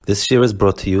This year is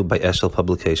brought to you by Eshel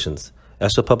Publications.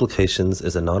 Eshel Publications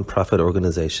is a non-profit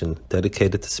organization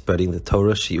dedicated to spreading the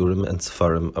Torah, Shiurim, and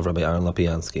Sefarim of Rabbi Aaron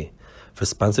Lopiansky. For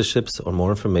sponsorships or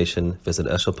more information, visit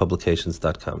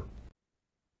eshelpublications.com.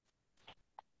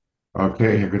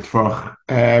 Okay, good talk.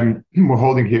 We're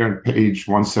holding here on page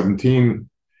 117,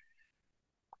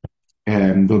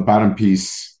 and the bottom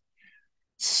piece.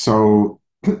 So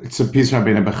it's a piece from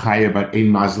Bחיy about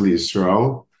Ein Mazli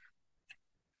Yisrael,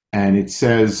 and it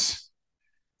says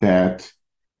that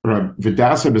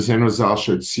V'dasa b'zeno zal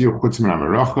she'tziu chutz min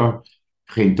ha'meracha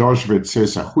chen dosh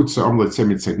v'tzius ha'chutza om letzeh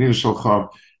mitzagnin shelcha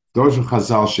dosh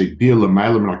v'chazal she'gbir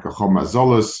l'mayla min ha'kachom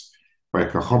ha'zolos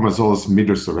v'ha'kachom ha'zolos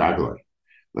midras l'ragloi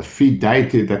Lefi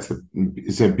daiti, that's the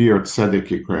Zebir Tzedek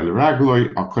Yikra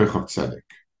L'Ragloi Al Koichav Tzedek.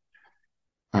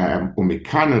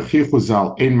 Umikan Chichu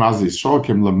Zal Ein Mazli Yisrael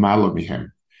Kem L'Malo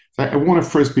Mihem. So I want to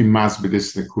first be mas with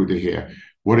this Nekuda here,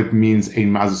 what it means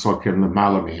Ein Mazli Yisrael Kem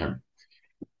L'Malo Mihem.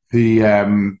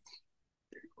 The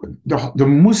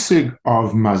musig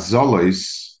of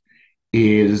mazolos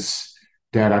is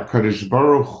that HaKadosh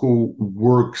Baruch Hu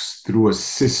works through a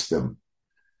system.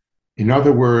 In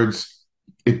other words,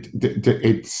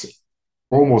 it's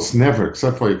almost never,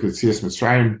 except for you could see us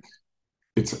Mitzrayim,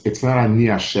 it's not Ani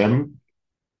Hashem.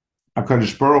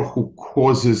 HaKadosh Baruch Hu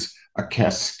causes a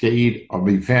cascade of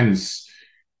events,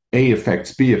 A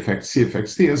affects B affects C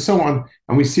affects D, and so on,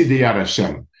 and we see the Yad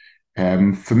Hashem.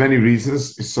 For many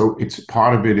reasons, so it's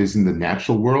part of it is in the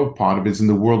natural world, part of it is in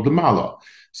the world of Mala.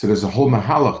 So there's a whole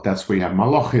Mahalach, that's where you have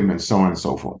Malachim and so on and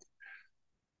so forth.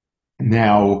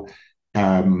 Now,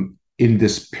 in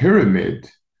this pyramid,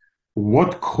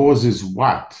 what causes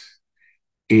what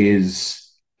is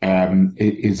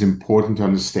important to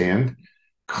understand.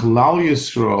 Klal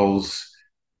Yisrael's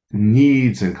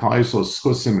needs and Klal Yisrael's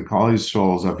chusim and Klal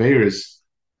Yisrael's averis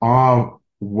are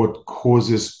what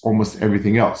causes almost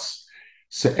everything else.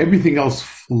 So everything else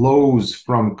flows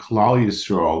from Klal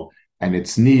Yisrael and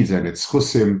its needs and its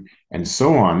chusim and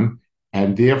so on,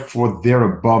 and therefore they're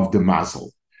above the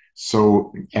mazel.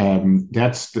 So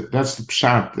that's the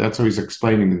pshat. That's how he's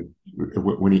explaining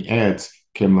when he adds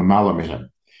kem lamala mehem.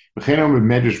 V'chenom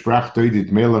b'medrash brach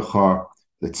doidit melecha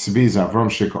letzvi zavram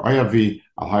sheka oyavi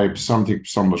al hayib something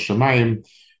psom l'shamayim.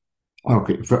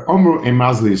 Okay, v'omru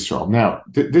emazli Yisrael. Now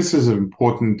this is an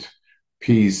important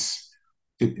piece.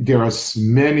 There are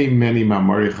many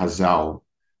mamori chazal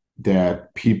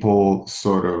that people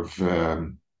sort of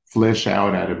flesh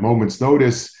out at a moment's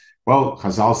notice. Well,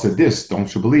 Chazal said this,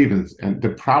 don't you believe? And the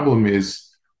problem is,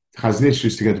 Chaznish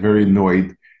used to get very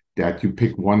annoyed that you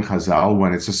pick one Chazal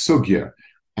when it's a sugya,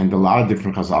 and a lot of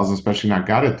different Chazals, especially in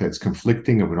Agadata, it's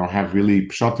conflicting, and we don't have really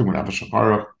pshatim, we don't have a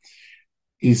shachara.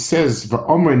 He says,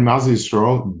 V'omer in Mazli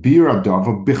Yisrael,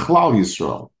 biradava bichlal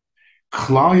Yisrael.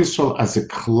 Klal Yisrael as a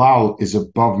klal is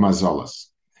above mazalas.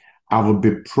 Ava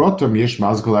biprotam yesh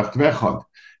mazgal echt vechad.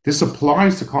 This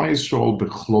applies to Klal Yisrael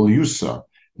bichlal yusa,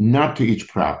 not to each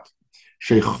prat.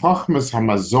 So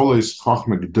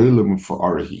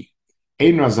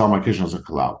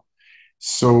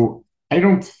I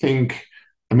don't think,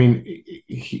 I mean,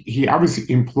 he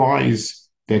obviously implies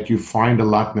that you find a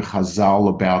lot in Chazal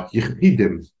about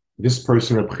Yechidim. This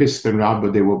person, Reb Chista and Rabba,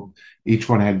 they were, each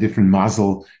one had different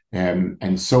mazel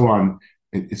and so on.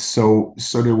 So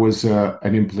there was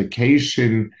an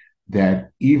implication that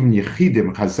even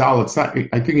Yechidim, Chazal, it's not,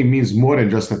 I think it means more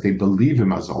than just that they believe in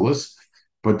Mazolas,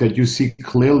 but that you see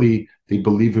clearly they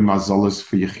believe in Mazolas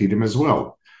for Yechidim as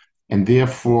well. And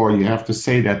therefore, you have to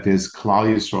say that there's Klal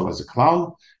Yisrael as a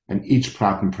Klal, and each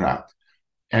Prat and Prat.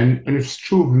 And it's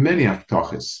true of many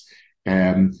Haftochas,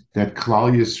 that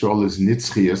Klal Yisrael is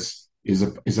Nitzchias, is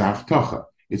a Haftocha.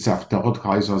 It's Haftocha to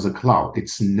Klal Yisrael as a Klal.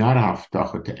 It's not a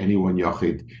Haftocha to anyone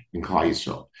Yochid in Klal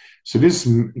Yisrael. So this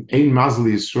Ein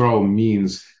Mazli Yisrael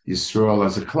means Yisrael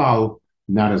as a klal,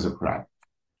 not as a prat.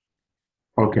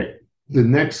 Okay, the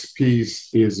next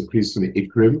piece is a piece from the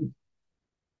Ikrim,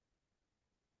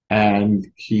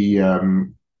 and he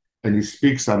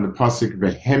speaks on the pasuk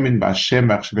Vehemin b'Hashem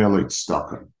b'Achshvelo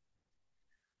Yitztaka.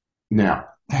 Now,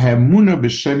 Hamuna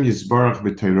b'Shem Yisbarach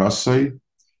v'Teirasei,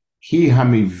 he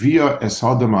hamivia es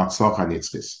Adam atzlach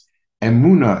hanitzkis.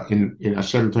 Emuna in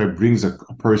Hashem Torah brings a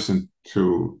person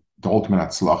to the ultimate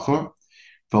atzlacha.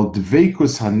 Vel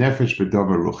dveikus hanefesh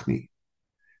b'dover ruchni.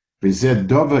 V'zeh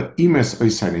dover imes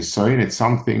oisay nisoyin. It's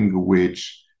something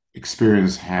which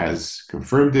experience has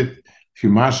confirmed it.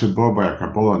 Fimashe bo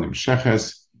b'yakabola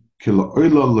nimsheches. Ki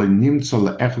lo'oila lo nimtzo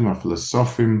le'echem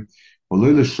ha'filosofim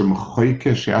v'lo'ila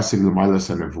shemchoike she'asig l'maylas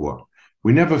ha'nevuah.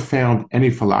 We never found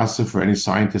any philosopher, any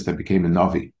scientist that became a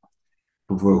Navi.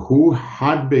 Who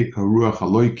hadbe karuach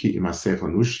haloiki imasech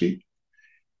anushi,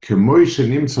 כמוי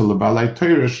שנמצא לבעלי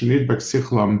תורה שנדבק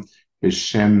שכלם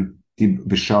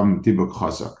בשם דיבוק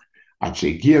חזק. עד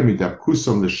שהגיע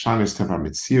מדבקוסם לשנס טבע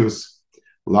מציאוס,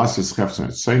 לעשות חפצם את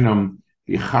ציינם,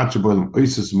 ואחד שבועלם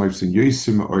אויסוס מויפסן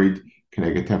יויסים מאויד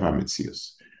כנגד טבע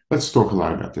מציאוס. Let's talk a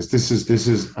lot about this. This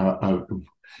is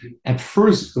at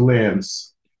first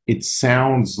glance, it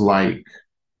sounds like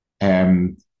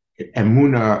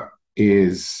Emuna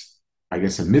is, I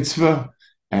guess, a mitzvah,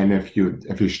 and if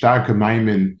you start a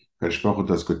maimin, Baruch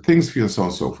does good things for you, and so on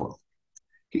and so forth.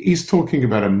 He's talking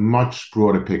about a much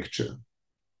broader picture.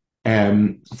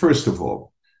 First of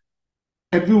all,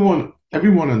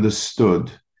 everyone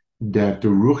understood that the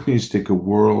Ruchnistic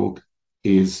world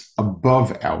is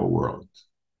above our world.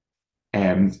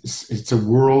 And it's a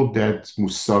world that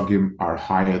musagim are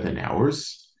higher than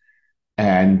ours.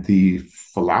 And the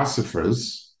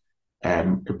philosophers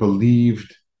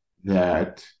believed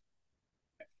that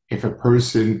if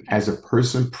as a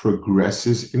person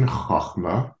progresses in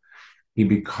Chachma, he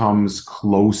becomes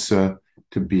closer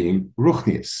to being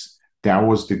Ruchnius. That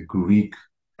was the Greek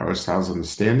Aristotle's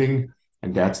understanding,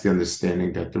 and that's the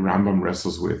understanding that the Rambam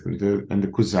wrestles with, and the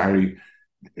Kuzari.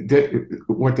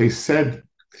 What they said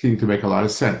seemed to make a lot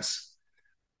of sense.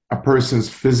 A person's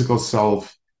physical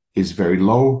self is very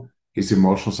low, his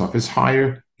emotional self is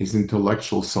higher, his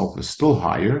intellectual self is still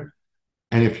higher,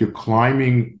 and if you're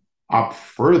climbing up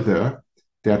further,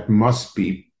 that must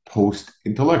be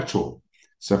post-intellectual.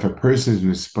 So if a person is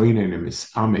mispoinen and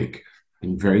misamik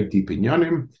and very deep in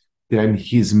yanim, then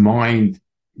his mind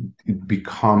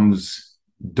becomes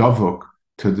davuk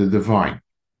to the divine.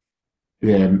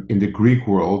 In the Greek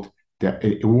world, that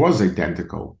it was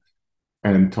identical.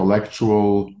 An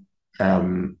intellectual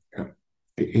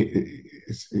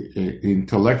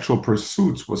intellectual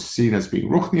pursuits was seen as being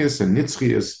ruchnius and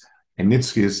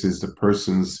nitzchius is the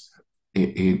person's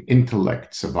in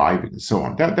intellect surviving and so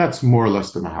on. That's more or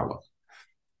less the mahalach.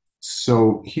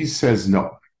 So he says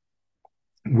no.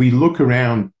 We look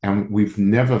around and we've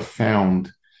never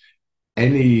found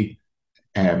any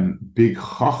big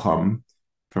chacham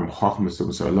from Chachmas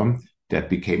Olam that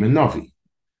became a Navi.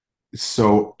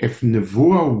 So if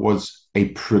Nevuah was a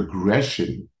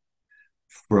progression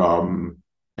from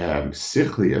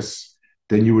Sichlius,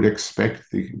 then you would expect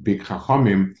the big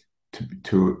Chachamim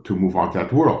to move on to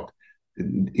that world.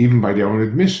 Even by their own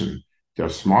admission, they're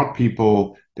smart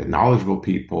people, they're knowledgeable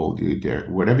people, they're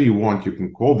whatever you want, you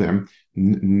can call them.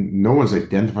 No one's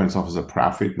identified himself as a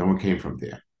prophet, no one came from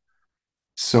there.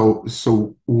 So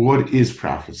what is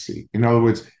prophecy? In other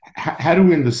words, how do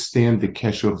we understand the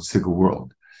kesher of the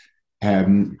world?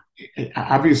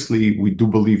 Obviously, we do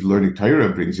believe learning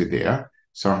Torah brings you there.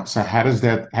 So how does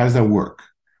that work?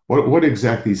 What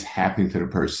exactly is happening to the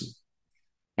person?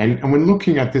 And we're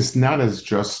looking at this not as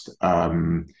just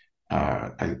a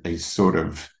sort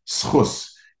of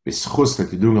schus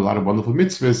that you're doing a lot of wonderful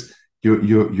mitzvahs,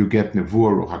 you get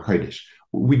nevuah or hakodesh.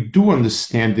 We do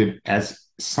understand it as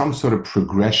some sort of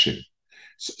progression.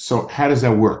 So how does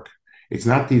that work? It's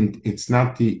not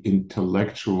the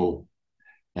intellectual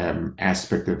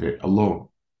aspect of it alone.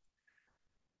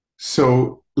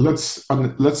 So let's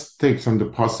take from the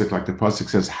pasuk, like the pasuk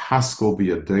says, "Haskell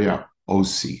b'yadeya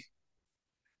osi."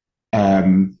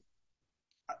 A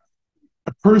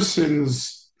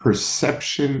person's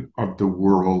perception of the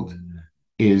world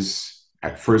is,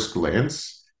 at first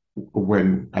glance,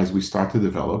 as we start to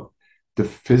develop, the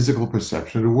physical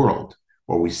perception of the world,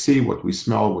 what we see, what we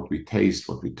smell, what we taste,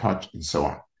 what we touch, and so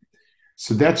on.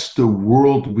 So that's the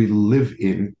world we live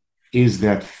in, is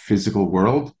that physical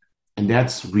world, and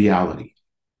that's reality.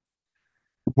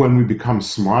 When we become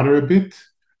smarter a bit,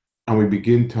 and we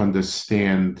begin to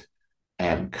understand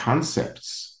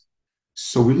concepts,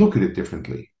 so we look at it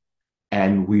differently,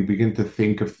 and we begin to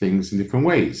think of things in different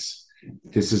ways.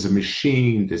 This is a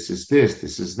machine, this is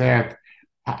that.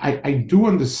 I do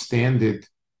understand it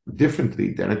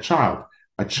differently than a child.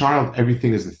 A child,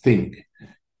 everything is a thing.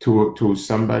 To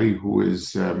somebody who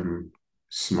is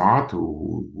smart,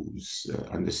 who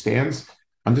understands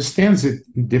it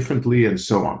differently, and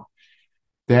so on.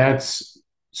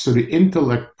 So the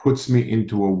intellect puts me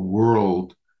into a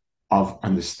world of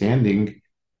understanding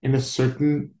in a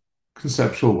certain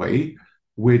conceptual way,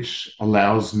 which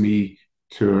allows me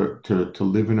to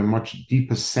live in a much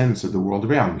deeper sense of the world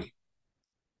around me.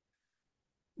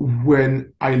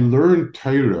 When I learn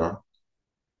Torah,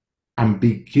 I'm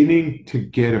beginning to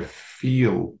get a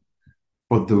feel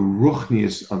for the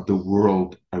ruchnius of the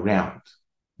world around.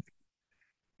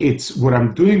 It's what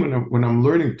I'm doing when I'm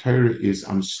learning Torah is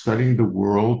I'm studying the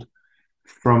world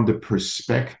from the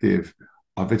perspective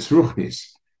of its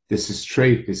ruchnius. This is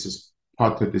trait, this is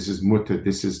pata, this is mutter,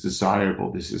 this is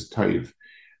desirable, this is toiv.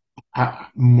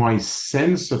 my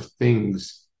sense of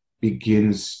things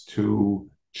begins to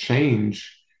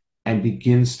change and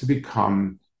begins to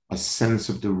become a sense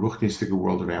of the ruchnistic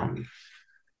world around me.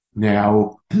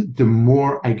 Now, the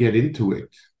more I get into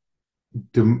it,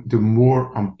 the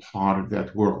more I'm part of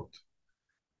that world.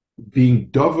 Being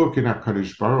dovok in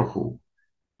HaKadosh Baruch Hu,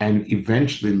 and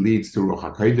eventually leads to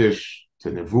Ruach HaKodesh,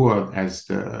 to Nevuah, as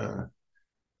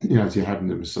as you have in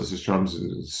the Mesilas Yesharim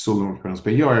and Sulam pronounced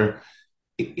by Yor.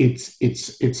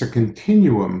 It's a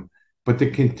continuum, but the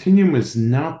continuum is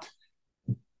not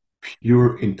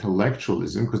pure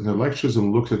intellectualism, because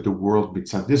intellectualism looks at the world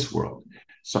mitzad this world.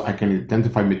 So I can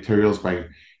identify materials by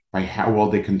how well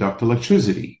they conduct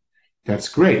electricity. That's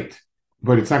great,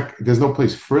 but it's not. There's no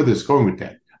place further it's going with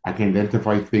that. I can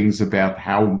identify things about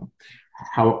how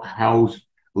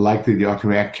likely they are to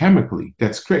react chemically.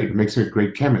 That's great. It makes me a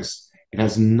great chemist. It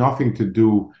has nothing to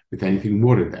do with anything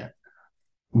more than that.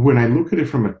 When I look at it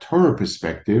from a Torah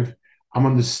perspective, I'm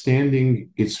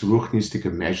understanding its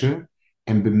ruchnistic measure,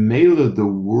 and b'meila, the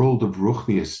world of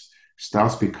ruchnius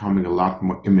starts becoming a lot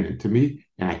more imminent to me,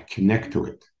 and I connect to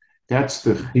it. That's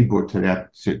the חיבור to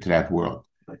that world.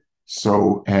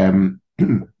 So, so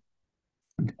the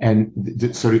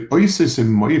oisis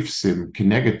and moifsim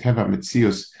keneged teva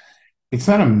metzius, it's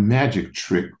not a magic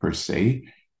trick per se.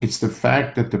 It's the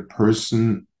fact that the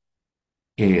person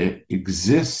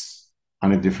exists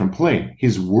on a different plane.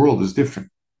 His world is different.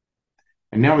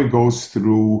 And now he goes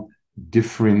through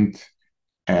different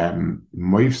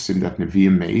moifsim that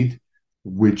Nevi'im made,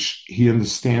 which he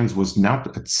understands was not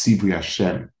a tzivui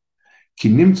Hashem. Ki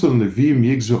nimtzol Nevi'im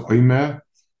yigzu oimer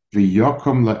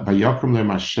v'yakom lem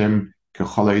Hashem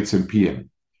kechol ha'etzem piyem.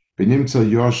 V'nimtzol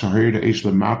yor shahir da'esh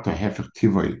lemata hefech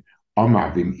tivoi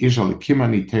Omar v'im ishal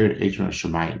kimani tered ejman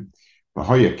shemayim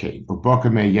v'hoyakei v'boka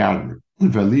me yarn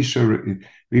v'lisha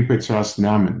ripetras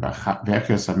namen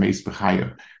v'echas ameis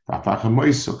b'chayo v'afach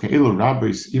hamoiso ke'elu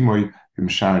rabbis imoy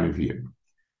v'mshar Nevi'im.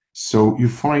 So you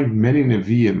find many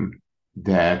Nevi'im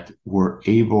that were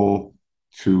able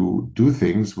to do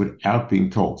things without being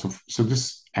told. So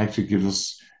this actually gives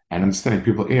us an understanding.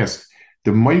 People ask,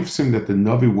 the moifsim that the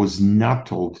Navi was not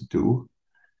told to do,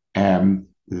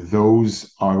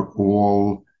 those are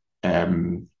all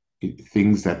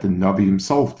things that the Navi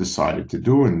himself decided to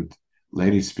do, and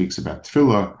later he speaks about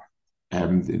tefillah.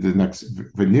 The next,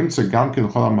 v'nimtza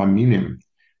gamken chol ha'maminim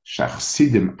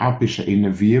shachsidim api she'ein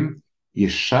Nevi'im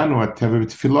yeshanu ha'teva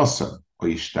b'tefilasa or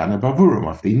yishtana bavurim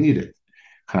if they need it.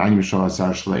 Chanani mishal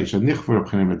azar shleish nichver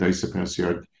b'chenim adoyse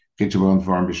penasiyot kitchubon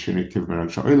dvarim b'shinei tiv meran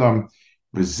sha'olam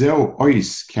v'zeu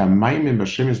ois ki ha'mayim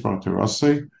b'shem yisbar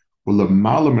terasei. So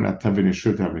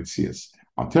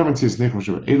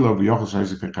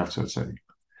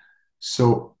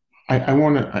I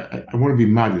want to be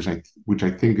mad, which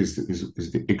I think is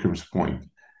the Ikrim's point.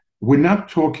 We're not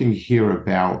talking here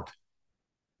about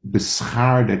the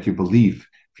schar that you believe.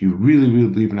 If you really, really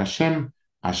believe in Hashem,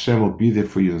 Hashem will be there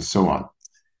for you, and so on.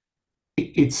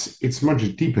 It's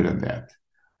much deeper than that.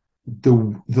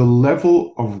 The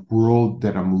level of world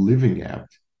that I'm living at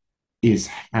is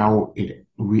how it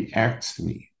reacts to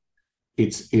me.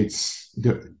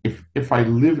 If I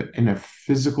live in a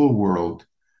physical world,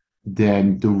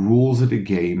 then the rules of the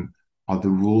game are the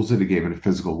rules of the game in the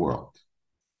physical world.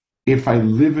 If I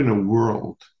live in a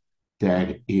world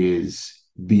that is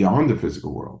beyond the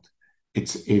physical world,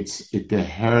 it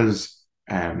has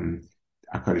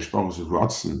HaKadosh Baruch Hu's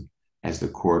Ratzon as the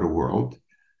core of the world,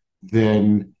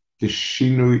 then the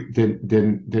shinui,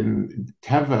 then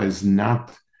teva is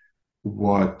not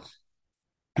what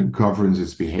governs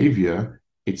its behavior.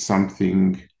 It's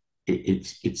something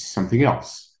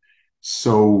else.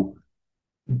 So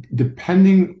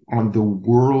depending on the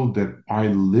world that I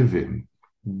live in,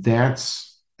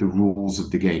 that's the rules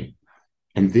of the game.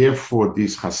 And therefore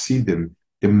these Hasidim,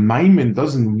 the Maimin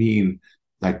doesn't mean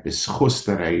like this chus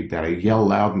that I yell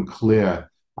loud and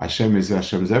clear, Hashem is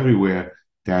everywhere,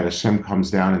 that Hashem comes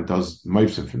down and does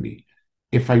moifsim for me.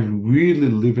 If I really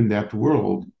live in that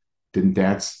world, then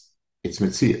it's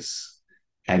Metzias.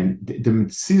 And the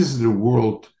Metzias of the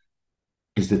world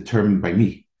is determined by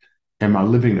me. Am I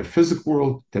living in a physical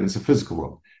world? Then it's a physical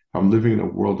world. If I'm living in a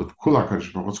world of Kol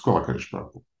HaKadosh Baruch Hu, it's Kol HaKadosh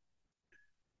Baruch Hu.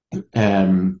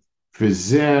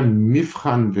 V'zeh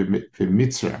mifchan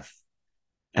v'mitzraf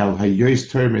el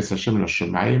hayois Torah meis Hashem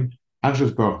l'shamayim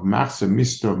achshav baruch machzeh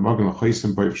mister mogen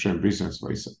l'choisem boiv shem brisem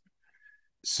tzvoisem.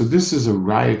 So this is a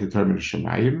raya determined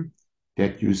Shemayim,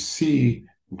 that you see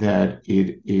that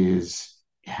it is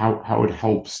how it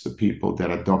helps the people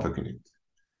that are dovek in it.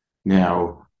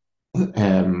 Now,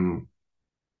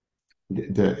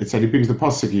 it's that he brings the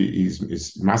pasuk.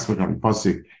 He's massive on the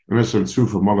pasuk. Remember,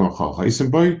 Tzrufa Mogan Chol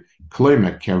Chaisenboy.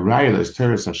 Kloimer Kerayla is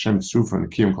Teres Hashem Tzrufa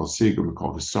and Kiyam Kol Sigum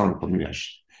Kol V'Sar Kol Minash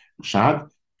Shad.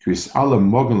 Kris Ala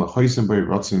Mogan Chaisenboy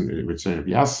Rotzen Return of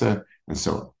Yasa and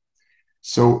so on.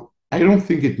 So I don't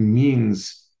think it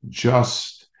means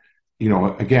just,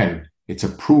 again, it's a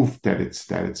proof that it's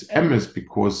emes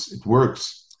because it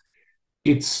works.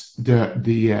 It's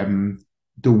the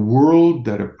world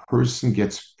that a person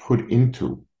gets put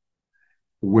into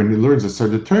when he learns it. So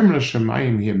the term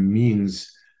Shemayim here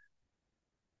means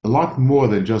a lot more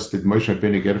than just did Moshe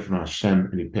Rabbeinu get it from Hashem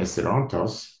and he passed it on to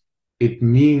us. It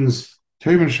means,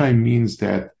 Torah Shemayim means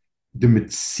that the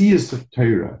metzias of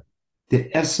Torah,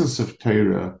 the essence of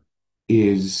Torah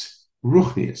is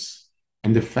ruchnius.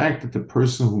 And the fact that the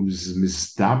person who's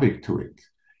mistabik to it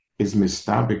is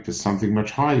mistabik to something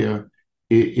much higher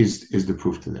is the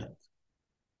proof to that.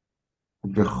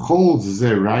 V'chol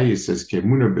zeh raya says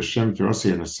ke'emuna b'shem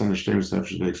terasi and asana shtem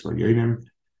nefesh deiks v'yonim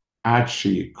ad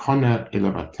she'yikona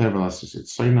ela b'teva lasus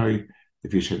etzaynoi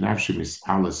v'yishe nafshi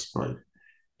mis'alas by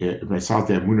v'sal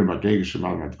te'emuna b'deiga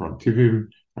shemal madvan tivim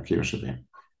akim shabem.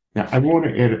 Now I want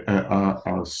to add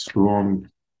a strong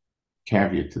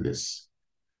caveat to this.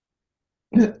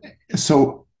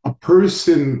 So a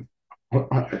person,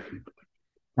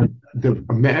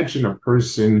 imagine a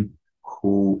person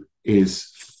who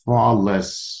is far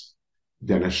less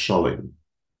than a shalim.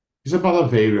 He's a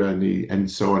balavera and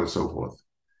so on and so forth.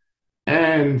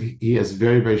 And he has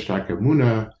very, very strong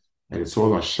amuna, and it's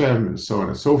all Hashem and so on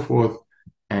and so forth.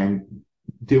 And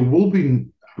there will be,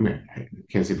 I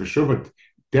can't say for sure, but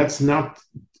that's not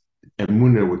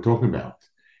amuna we're talking about.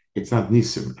 It's not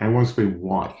nisim. I want to explain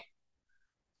why.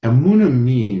 Amuna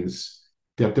means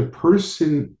that the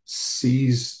person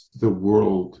sees the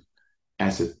world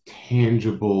as a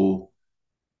tangible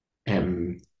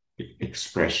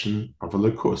expression of a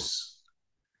lekus.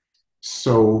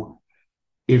 So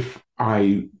if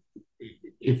I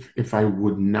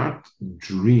would not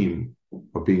dream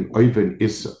of being oiven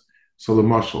issa, so the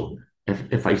mashal,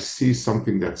 if I see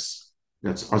something that's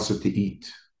also to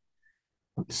eat,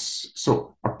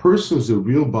 so a person who's a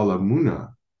real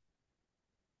balamuna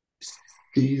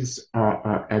sees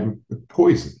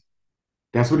poison.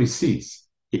 That's what he sees.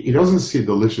 He doesn't see a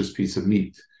delicious piece of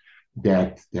meat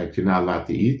that you're not allowed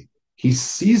to eat. He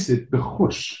sees it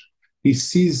bechush. He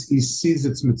sees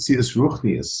its metzias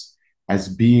ruchnius as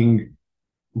being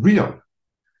real.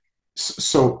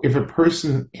 So if a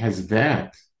person has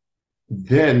that,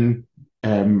 then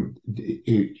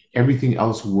everything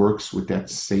else works with that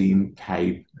same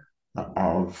type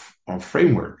of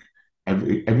framework.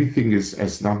 Everything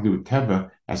has nothing to do with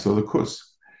teva as well as.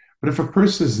 But if a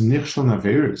person is nichshel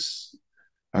naveris,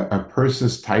 a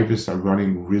person's types are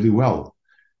running really well.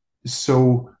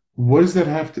 So what does that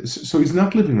have to? So he's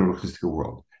not living in a ruchnistic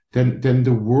world. Then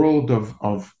the world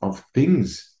of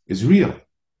things is real.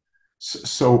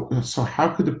 So how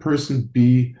could the person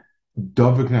be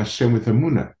davik Hashem with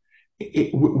amuna?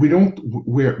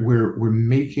 We're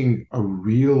making a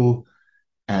real.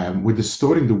 We're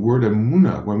distorting the word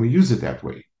amuna when we use it that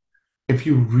way. If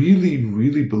you really,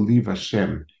 really believe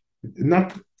Hashem,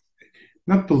 not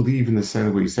believe in the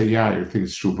sense where you say, yeah,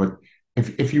 everything's true, but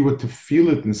if you were to feel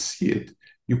it and see it,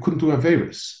 you couldn't do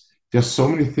Averis. There's so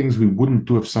many things we wouldn't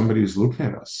do if somebody is looking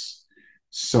at us.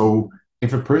 So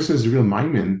if a person is a real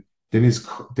maimin, then his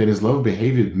love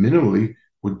behavior minimally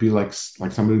would be like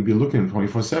somebody would be looking at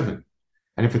 24/7.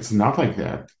 And if it's not like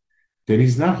that, then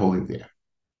he's not holding there.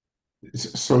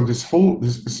 So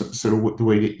the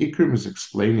way the Ikrim is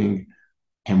explaining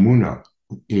Emuna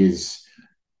is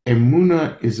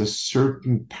a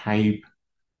certain type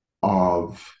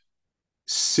of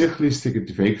sichlistic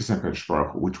dveikus HaKadosh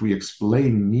Baruch Hu, which we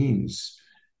explain means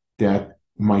that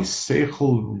my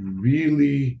seichel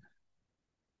really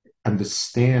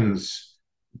understands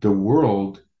the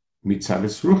world mitzad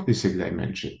its ruchnistic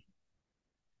dimension,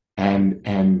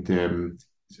 and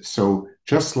so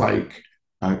just like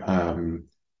a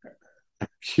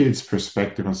kid's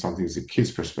perspective on something is a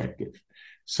kid's perspective.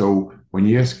 So when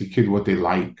you ask a kid what they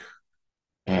like,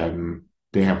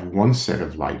 they have one set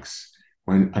of likes.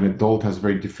 When an adult has a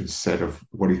very different set of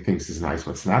what he thinks is nice,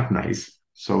 what's not nice.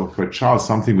 So for a child,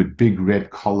 something with big red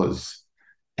colors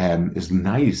is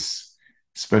nice,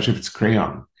 especially if it's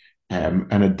crayon.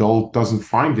 An adult doesn't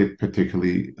find it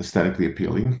particularly aesthetically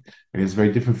appealing, and has a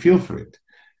very different feel for it.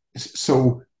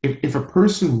 So if a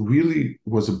person really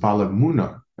was a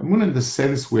balamuna in the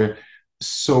sense where,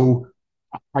 so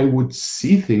I would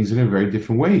see things in a very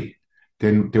different way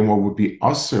than what would be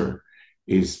usher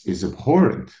is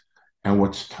abhorrent, and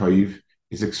what's toiv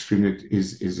is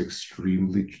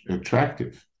extremely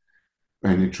attractive.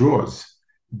 and it draws.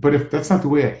 But if that's not the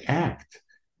way I act,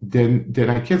 then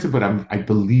I can't say, but I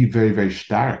believe very, very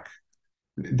stark.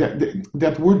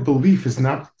 That word belief is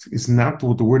not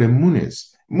what the word emunah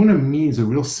is. Emunah means a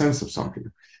real sense of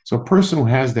something. So a person who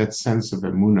has that sense of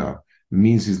emunah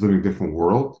means he's living in a different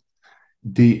world.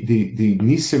 The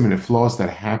nisim and the flaws that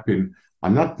happen are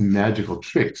not magical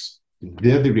tricks.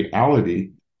 They're the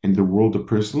reality in the world a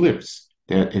person lives.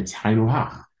 It's hainu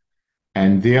hach,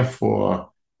 and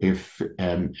therefore, if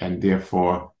and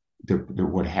therefore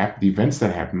the events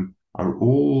that happen are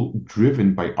all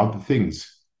driven by other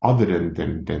things other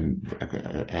than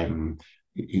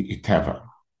teva.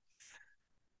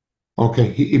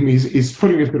 Okay, he's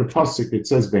putting it to the pasuk. It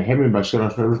says "Behemin b'asher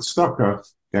tzedakah."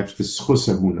 That's the schus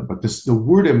emuna. But the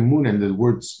word emuna and the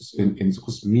word in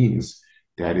schus means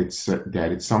that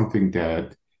it's something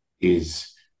that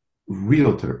is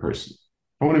real to the person.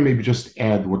 I want to maybe just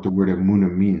add what the word emuna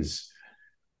means.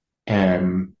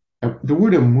 The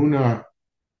word emuna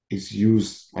is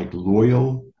used like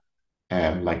loyal,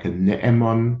 like a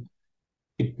ne'eman.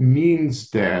 It means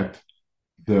that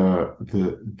the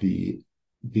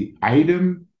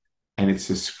item and its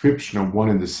description are one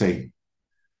and the same.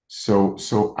 So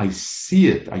I see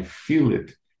it, I feel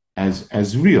it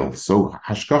as real. So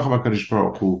hashgacha v'kadosh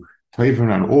baruch hu,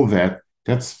 tevin and all that,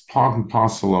 that's part and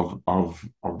parcel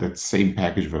of that same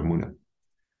package of emunah.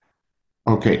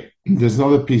 Okay, there's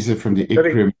another piece from the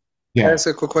Ikrim. Can I ask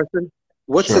a quick question?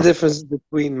 What's the difference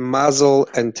between mazel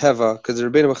and teva? Because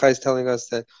Rebenu Bachai is telling us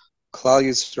that Klal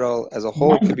Yisrael as a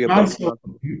whole could be a mazel.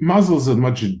 Mazel is a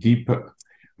much deeper.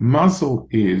 Mazel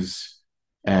is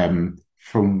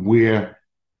from where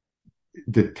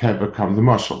the teva comes, the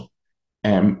mashal.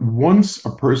 Once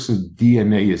a person's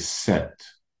DNA is set,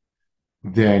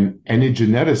 then any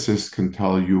geneticist can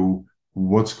tell you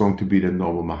what's going to be the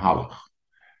normal mahalach.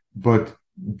 But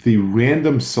the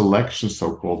random selection,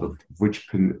 so-called, of which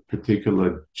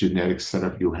particular genetic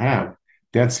setup you have,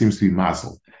 that seems to be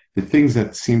mazel. The things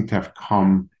that seem to have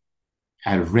come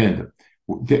out of random.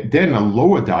 Then a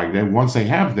lower diagram, once I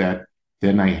have that,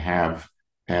 then I have,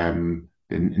 and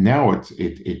now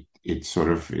it sort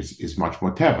of is much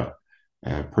more teva.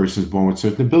 Persons born with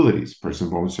certain abilities, persons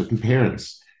born with certain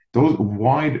parents. Those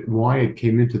why it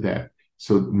came into that.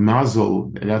 So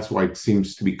mazel, that's why it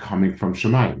seems to be coming from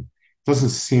Shemayim. It doesn't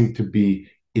seem to be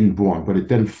inborn, but it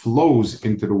then flows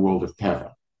into the world of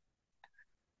teva.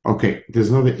 Okay, there's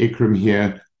another ikrim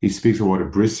here. He speaks of what a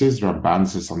bris is. Ramban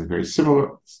says something very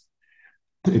similar.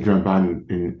 Ramban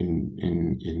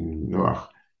in Noach.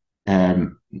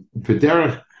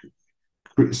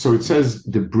 So it says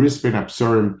the bris ben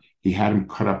absurim, he had him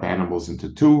cut up animals into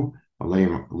two, lay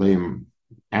him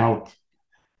out.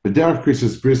 They would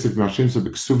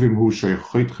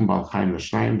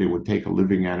take a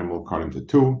living animal, cut into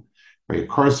two,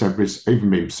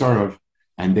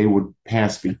 and they would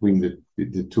pass between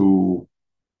the two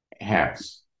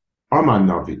halves. Aman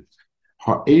Navi,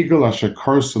 ha'egel asher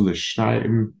karsu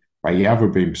l'shnayim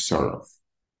vayaver beim b'sarav.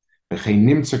 V'chein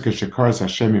nimtza k'shekars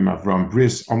Hashem im Avram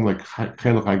bris omlek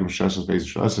chelach ha'egel sheshes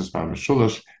v'ezes sheshes v'am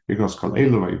shulash because kol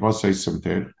elu v'yivosei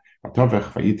simter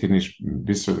v'tovech v'yitinish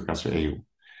b'sar l'kasr eyu.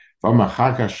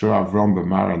 V'amachaka shor Avram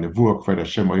b'mar ha'nevuah kved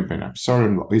Hashem oiv ben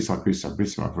absarim lo'isal kris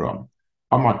ha'brisim Avram.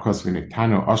 Amar kos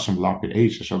v'niktanu Hashem lapid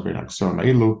eish asher ben aksorim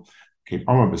elu came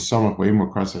Amar b'samach v'imur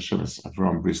kras Hashem es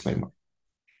Avram bris leima.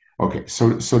 Okay, so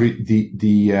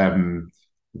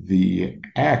the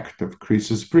act of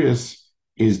krisis bris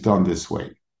is done this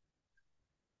way.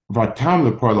 Vatam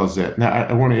leporlazet. Now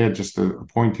I want to add just a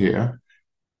point here.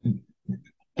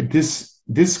 This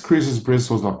krisis bris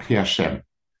was on Pi Hashem,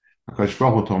 because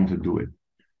Shvach told him to do it.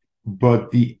 But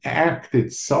the act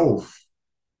itself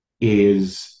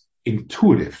is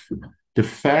intuitive. The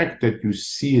fact that you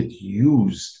see it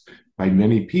used by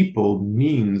many people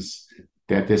means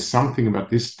that there's something about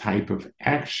this type of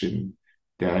action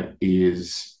that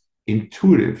is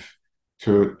intuitive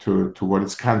to what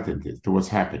its content is, to what's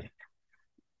happening.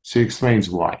 So he explains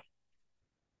why.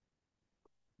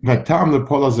 Vatam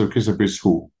lepolas of krisis bris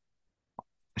hu.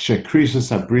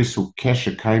 Shekrisis abris hu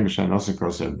kesher kaim shanosin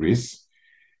kros abris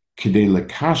kidei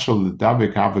lekashol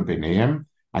ledabek ava b'neihem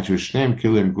atu shneim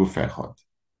kilim guf echad.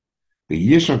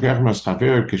 V'yishno kechem as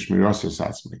chaver kishmiros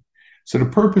esatzmi. So the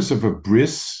purpose of a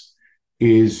bris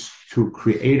is to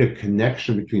create a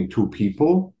connection between two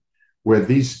people, where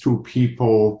these two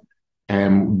people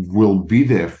will be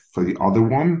there for the other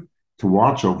one to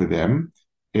watch over them,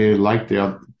 like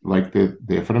they're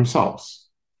there for themselves.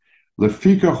 So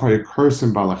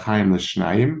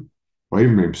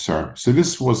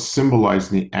this was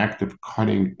symbolizing the act of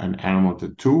cutting an animal into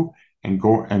two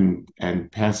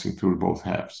and passing through both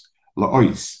halves.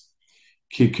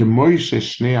 כי כמו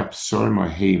ששני הבשורים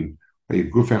ההם,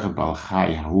 גוף אחד בעל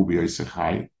חי, ההוא ביוסי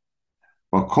חי,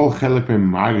 וכל חלק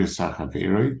מהם מרגיש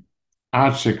החברי,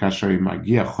 עד שכאשר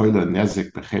מגיע חולי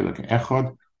נזק בחלק אחד,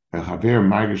 וחבר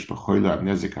מרגיש בחולי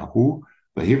הנזק ההוא,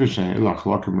 להיבר שאלה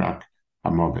החלוקים רק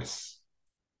המוות.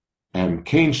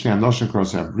 כן שני אנושים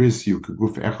קרוס הבריס יהיו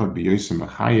כגוף אחד ביוסם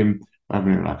החיים,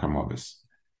 להיבר רק המוות.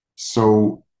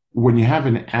 So when you have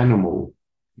an animal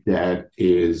that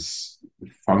is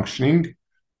functioning,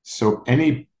 so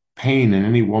any pain in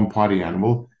any one part of the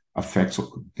animal affects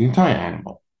the entire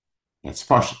animal. That's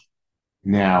partial.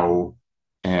 Now,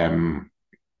 and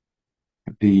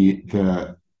it's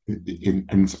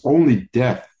only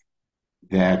death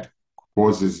that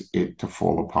causes it to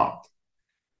fall apart.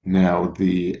 Now,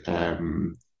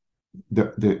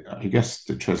 I guess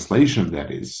the translation of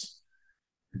that is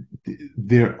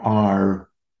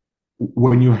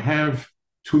when you have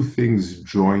two things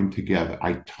joined together,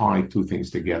 I tie two things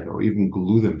together or even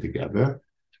glue them together,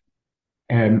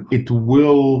 and it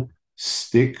will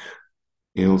stick,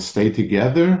 it'll stay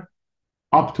together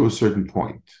up to a certain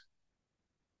point.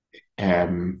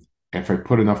 If I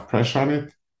put enough pressure on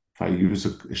it, if I use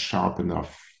a sharp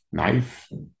enough knife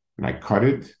and I cut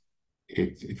it,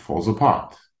 it falls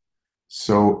apart.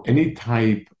 So any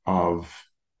type of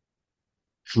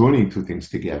joining two things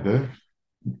together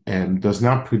does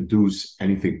not produce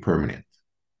anything permanent.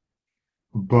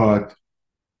 But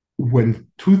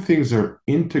when two things are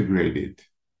integrated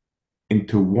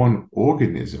into one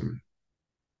organism,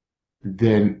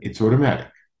 then it's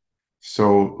automatic.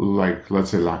 So, like,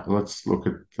 let's look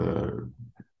at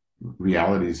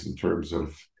realities in terms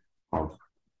of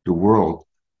the world.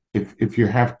 If you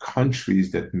have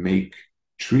countries that make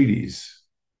treaties,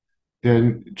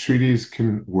 then treaties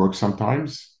can work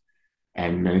sometimes,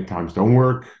 and many times don't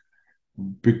work,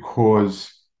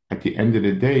 because at the end of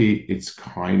the day, it's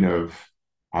kind of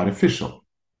artificial.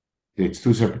 It's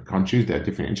two separate countries that have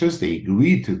different interests. They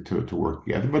agreed to work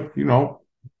together, but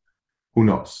who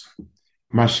knows?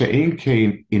 Masha'in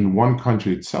came in one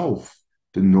country itself.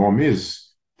 The norm is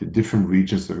the different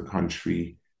regions of the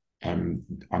country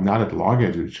are not at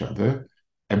loggerheads with each other.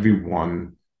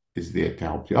 Everyone is there to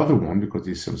help the other one because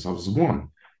they see themselves as one.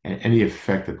 And any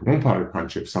effect at one part of the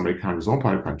country, if somebody conquers one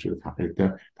part of the country,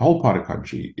 the whole part of the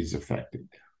country is affected.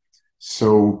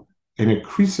 So it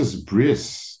increases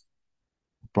bris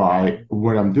by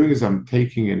what I'm doing is I'm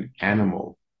taking an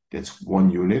animal that's one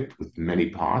unit with many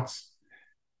parts,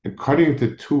 and cutting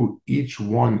into two, each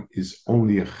one is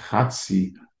only a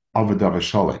chatzi of a davar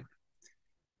shalom.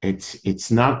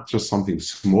 It's not just something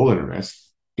smaller than the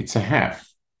rest, it's a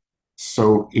half.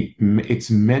 So it's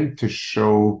meant to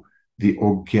show the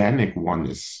organic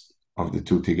oneness of the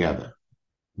two together.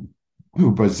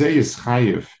 Ubazei is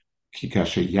chayiv, ki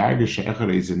kasher yager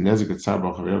she'echad is a nezek etzar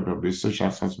b'chaver b'bisa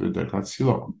shachas b'derkat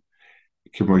silo.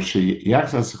 Kimo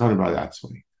she'yachas echad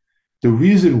b'adatzmoni. The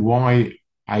reason why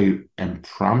I am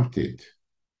prompted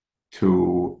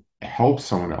to help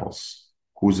someone else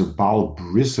who's a baal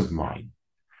bris of mine,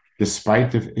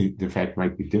 despite the fact it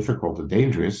might be difficult or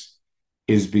dangerous,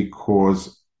 is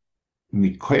because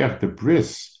mikoyach the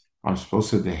bris, I'm supposed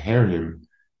to deher him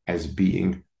as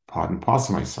being part and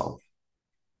parcel of myself.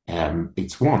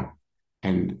 It's one.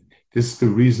 And this is the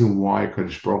reason why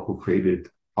Kadosh Baruch Hu created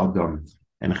Adam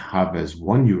and Chava as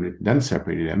one unit, then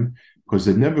separated them, because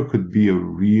there never could be a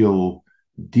real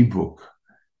dibuk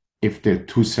if they're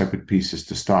two separate pieces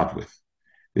to start with.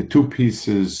 The two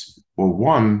pieces were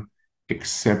one,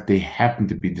 except they happen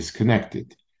to be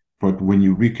disconnected. But when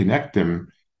you reconnect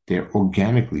them, they're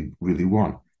organically really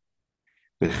one.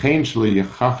 So the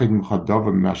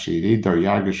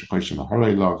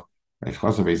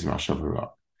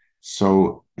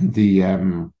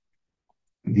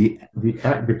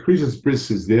Christmas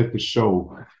bris is there to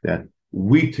show that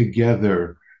we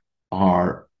together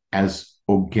are as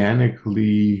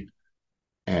organically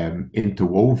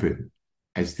interwoven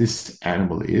as this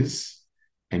animal is,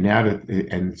 and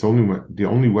it's the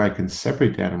only way I can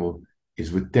separate the animal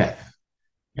is with death,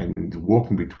 and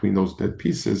walking between those dead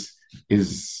pieces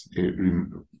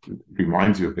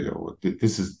reminds you of it.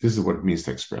 This is what it means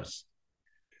to express.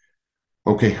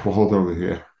 Okay, we'll hold over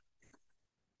here.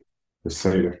 The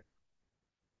Seder.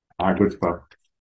 Good stuff.